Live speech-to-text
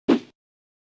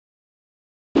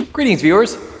Greetings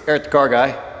viewers, Eric the Car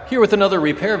Guy, here with another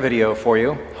repair video for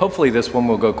you. Hopefully this one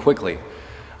will go quickly.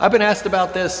 I've been asked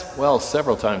about this, well,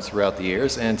 several times throughout the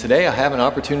years, and today I have an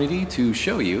opportunity to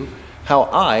show you how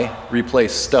I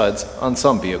replace studs on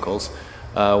some vehicles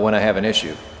when I have an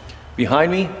issue.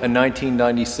 Behind me, a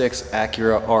 1996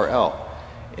 Acura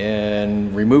RL.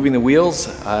 In removing the wheels,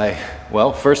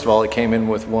 well, first of all, it came in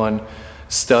with one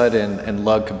stud and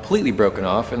lug completely broken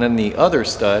off, and then the other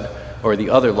stud, or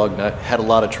the other lug nut, had a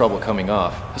lot of trouble coming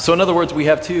off. So in other words, we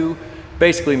have two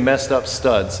basically messed up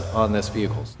studs on this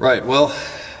vehicle. Right, well,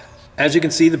 as you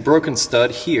can see, the broken stud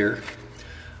here,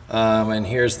 and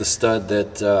here's the stud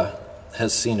that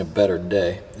has seen a better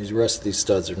day. The rest of these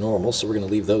studs are normal, so we're going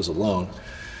to leave those alone.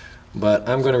 But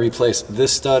I'm going to replace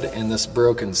this stud and this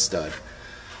broken stud.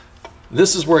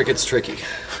 This is where it gets tricky.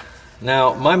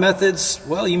 Now, my methods,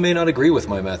 well, you may not agree with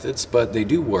my methods, but they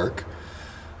do work.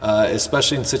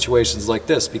 Especially in situations like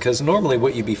this, because normally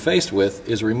what you'd be faced with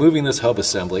is removing this hub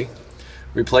assembly,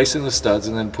 replacing the studs,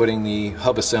 and then putting the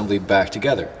hub assembly back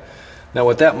together. Now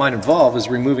what that might involve is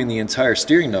removing the entire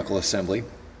steering knuckle assembly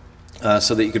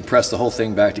so that you can press the whole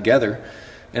thing back together,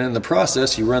 and in the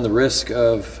process you run the risk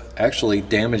of actually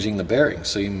damaging the bearing.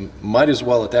 So you might as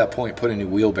well at that point put a new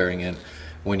wheel bearing in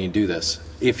when you do this,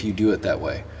 if you do it that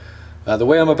way. The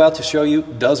way I'm about to show you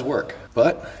does work,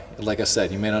 but like I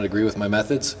said, you may not agree with my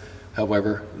methods,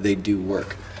 however, they do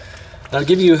work. Now, to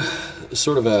give you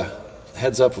sort of a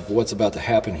heads up of what's about to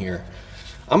happen here,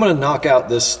 I'm going to knock out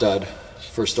this stud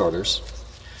for starters,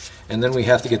 and then we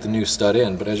have to get the new stud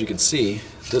in, but as you can see,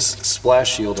 this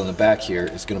splash shield on the back here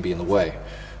is going to be in the way.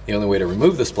 The only way to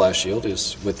remove the splash shield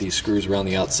is with these screws around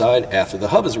the outside after the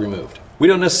hub is removed. We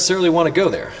don't necessarily want to go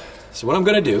there, so what I'm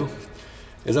going to do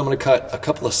is I'm going to cut a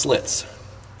couple of slits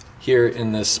here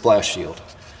in this splash shield.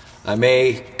 I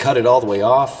may cut it all the way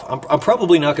off. I'm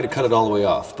probably not going to cut it all the way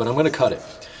off, but I'm going to cut it.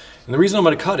 And the reason I'm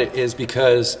going to cut it is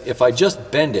because if I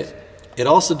just bend it, it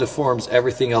also deforms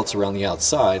everything else around the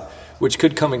outside, which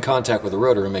could come in contact with the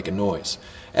rotor and make a noise.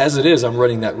 As it is, I'm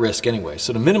running that risk anyway.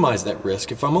 So to minimize that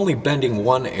risk, if I'm only bending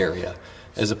one area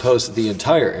as opposed to the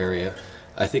entire area,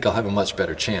 I think I'll have a much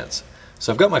better chance.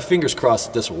 So I've got my fingers crossed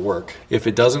that this will work. If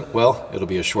it doesn't, well, it'll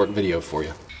be a short video for you.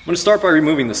 I'm going to start by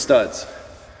removing the studs.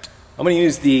 I'm going to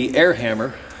use the air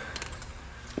hammer,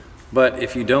 but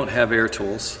if you don't have air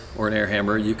tools or an air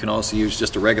hammer, you can also use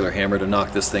just a regular hammer to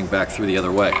knock this thing back through the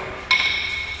other way.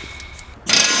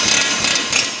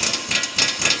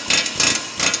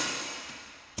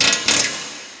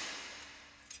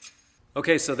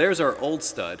 Okay, so there's our old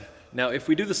stud. Now if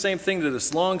we do the same thing to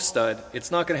this long stud, it's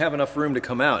not going to have enough room to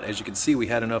come out. As you can see, we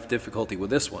had enough difficulty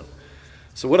with this one.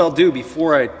 So what I'll do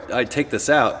before I take this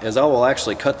out is I will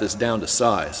actually cut this down to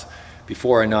size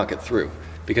before I knock it through,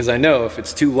 because I know if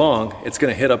it's too long, it's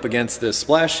going to hit up against this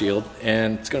splash shield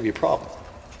and it's going to be a problem.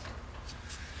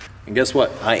 And guess what?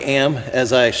 I am,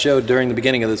 as I showed during the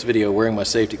beginning of this video, wearing my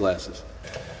safety glasses.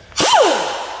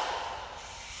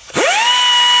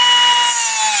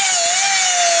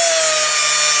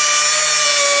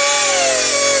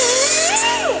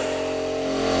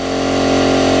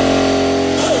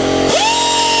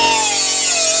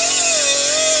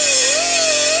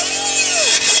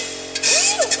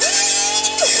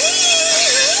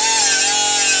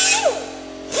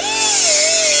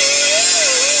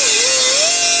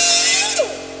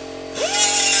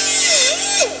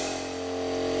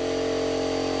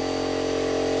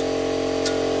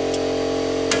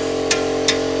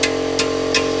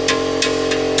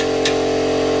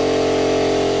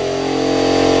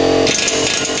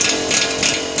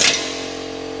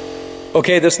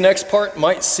 Okay, this next part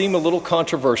might seem a little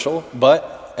controversial,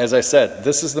 but as I said,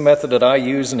 this is the method that I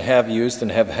use and have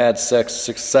had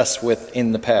success with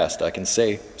in the past. I can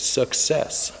say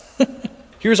success.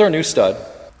 Here's our new stud.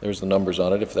 There's the numbers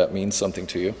on it if that means something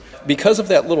to you. Because of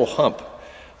that little hump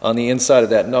on the inside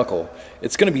of that knuckle,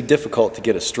 it's going to be difficult to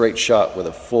get a straight shot with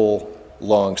a full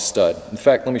long stud. In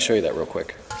fact, let me show you that real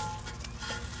quick.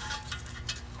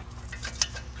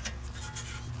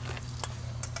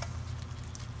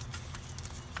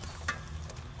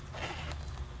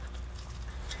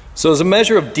 So as a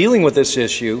measure of dealing with this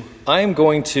issue, I am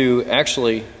going to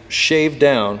actually shave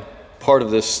down part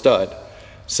of this stud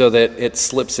so that it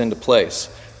slips into place.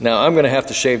 Now I'm going to have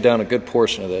to shave down a good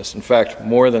portion of this. In fact,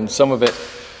 more than some of it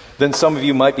than some of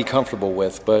you might be comfortable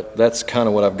with, but that's kind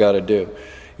of what I've got to do.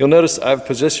 You'll notice I've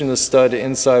positioned the stud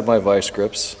inside my vice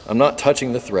grips. I'm not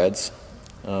touching the threads.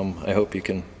 I hope you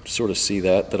can sort of see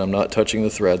that I'm not touching the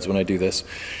threads when I do this.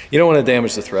 You don't want to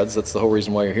damage the threads. That's the whole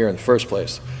reason why you're here in the first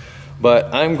place.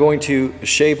 But I'm going to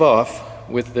shave off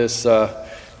with this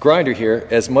grinder here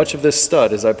as much of this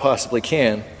stud as I possibly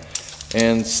can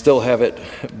and still have it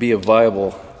be a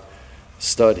viable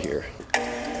stud here.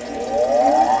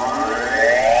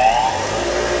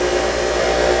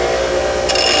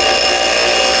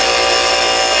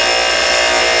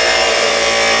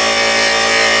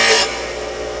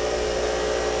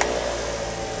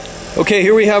 Okay,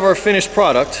 here we have our finished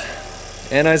product,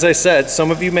 and as I said, some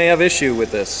of you may have issue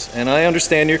with this, and I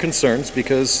understand your concerns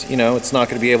because, you know, it's not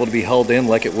going to be able to be held in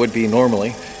like it would be normally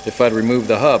if I'd remove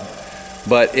the hub.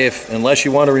 But unless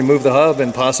you want to remove the hub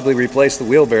and possibly replace the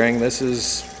wheel bearing, this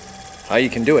is how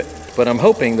you can do it. But I'm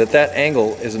hoping that that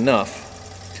angle is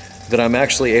enough that I'm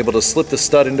actually able to slip the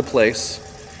stud into place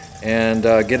and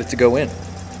get it to go in.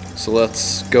 So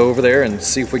let's go over there and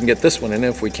see if we can get this one in.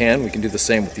 If we can do the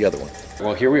same with the other one.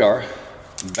 Well, here we are,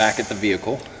 back at the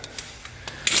vehicle.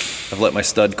 I've let my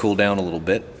stud cool down a little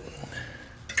bit.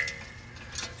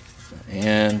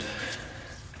 And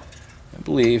I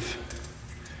believe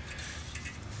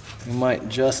we might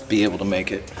just be able to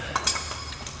make it.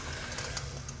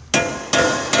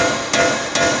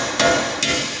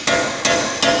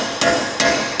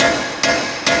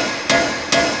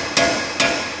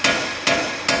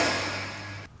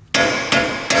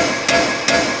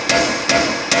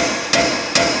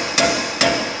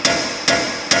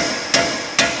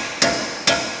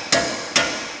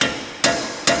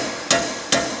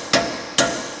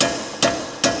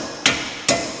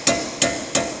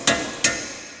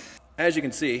 As you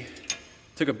can see, it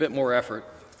took a bit more effort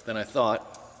than I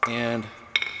thought, and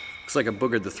looks like I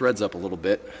boogered the threads up a little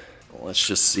bit. Well, let's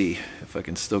just see if I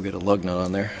can still get a lug nut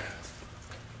on there.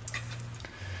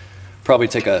 Probably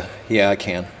take a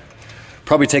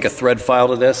thread file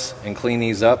to this and clean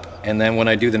these up, and then when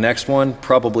I do the next one,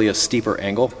 probably a steeper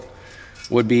angle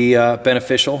would be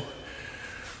beneficial.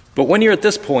 But when you're at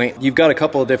this point, you've got a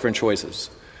couple of different choices.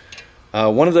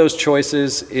 One of those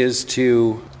choices is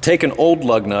to take an old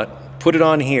lug nut, put it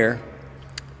on here,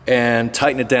 and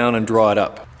tighten it down and draw it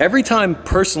up. Every time,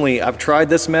 personally, I've tried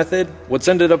this method, what's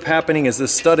ended up happening is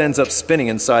this stud ends up spinning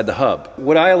inside the hub.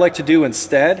 What I like to do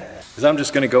instead is I'm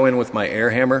just going to go in with my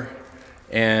air hammer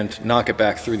and knock it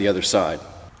back through the other side.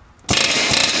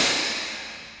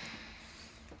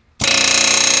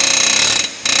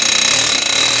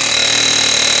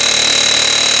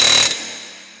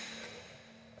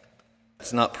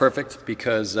 It's not perfect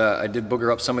because I did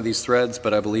booger up some of these threads,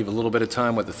 but I believe a little bit of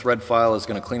time with the thread file is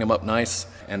going to clean them up nice,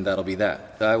 and that'll be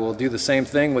that. I will do the same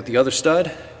thing with the other stud,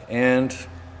 and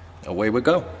away we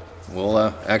go. We'll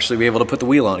actually be able to put the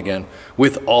wheel on again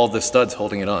with all the studs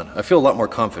holding it on. I feel a lot more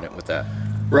confident with that.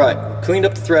 Right, cleaned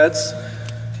up the threads.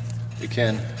 We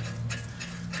can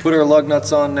put our lug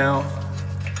nuts on now.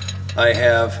 I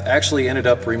have actually ended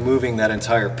up removing that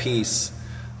entire piece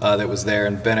that was there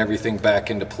and bent everything back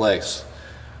into place.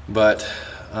 But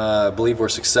I believe we're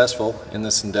successful in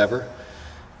this endeavor,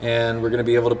 and we're going to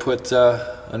be able to put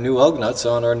a new lug nuts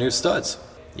on our new studs.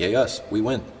 Yeah, yes, we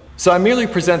win. So I merely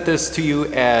present this to you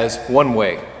as one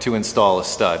way to install a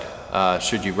stud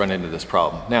should you run into this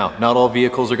problem. Now, not all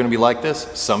vehicles are going to be like this.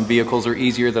 Some vehicles are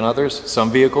easier than others. Some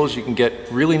vehicles you can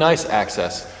get really nice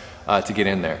access to get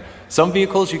in there. Some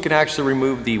vehicles you can actually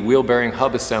remove the wheel bearing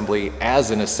hub assembly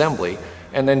as an assembly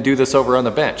and then do this over on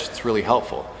the bench. It's really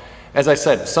helpful. As I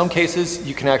said, in some cases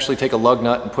you can actually take a lug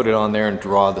nut and put it on there and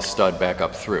draw the stud back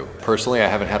up through. Personally, I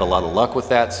haven't had a lot of luck with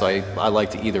that, so I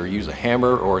like to either use a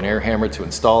hammer or an air hammer to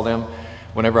install them.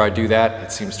 Whenever I do that,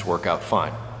 it seems to work out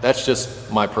fine. That's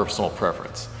just my personal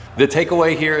preference. The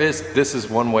takeaway here is this is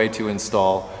one way to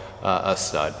install a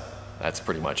stud. That's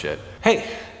pretty much it.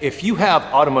 Hey, if you have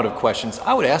automotive questions,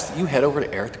 I would ask that you head over to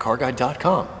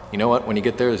EricTheCarGuy.com. You know what? When you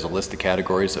get there, there's a list of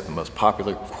categories of the most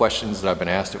popular questions that I've been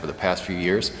asked over the past few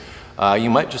years.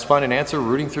 You might just find an answer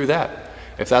rooting through that.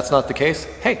 If that's not the case,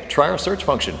 hey, try our search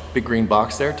function. Big green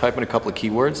box there, type in a couple of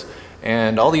keywords,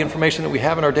 and all the information that we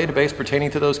have in our database pertaining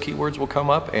to those keywords will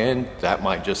come up, and that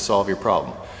might just solve your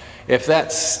problem. If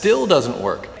that still doesn't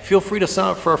work, feel free to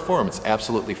sign up for our forum. It's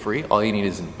absolutely free. All you need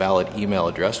is a valid email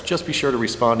address. Just be sure to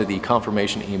respond to the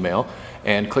confirmation email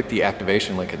and click the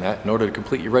activation link in that in order to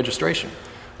complete your registration.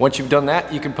 Once you've done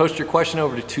that, you can post your question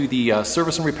over to the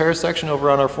service and repair section over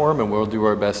on our forum, and we'll do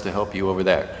our best to help you over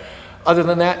there. Other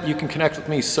than that, you can connect with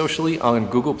me socially on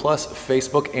Google+,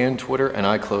 Facebook, and Twitter, and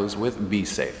I close with be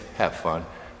safe, have fun,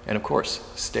 and of course,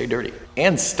 stay dirty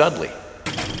and studly.